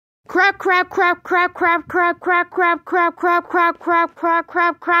Crap.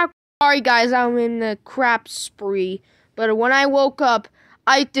 Sorry guys, I'm in the crap spree. But when I woke up,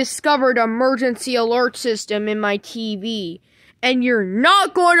 I discovered an emergency alert system in my TV. And you're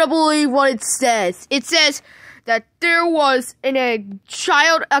not going to believe what it says. It says that there was a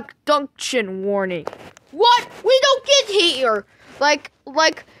child abduction warning. What? We don't get here. Like.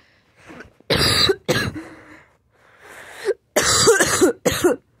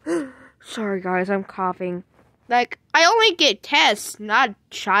 Sorry guys, I'm coughing. Like, I only get tests, not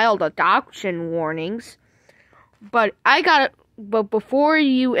child adoption warnings. But before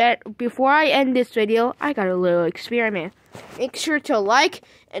I end this video, I got a little experiment. Make sure to like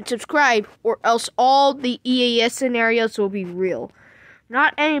and subscribe, or else all the EAS scenarios will be real.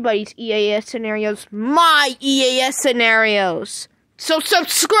 Not anybody's EAS scenarios, my EAS scenarios. So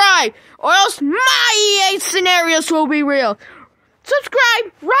subscribe, or else my EAS scenarios will be real.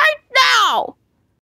 Subscribe right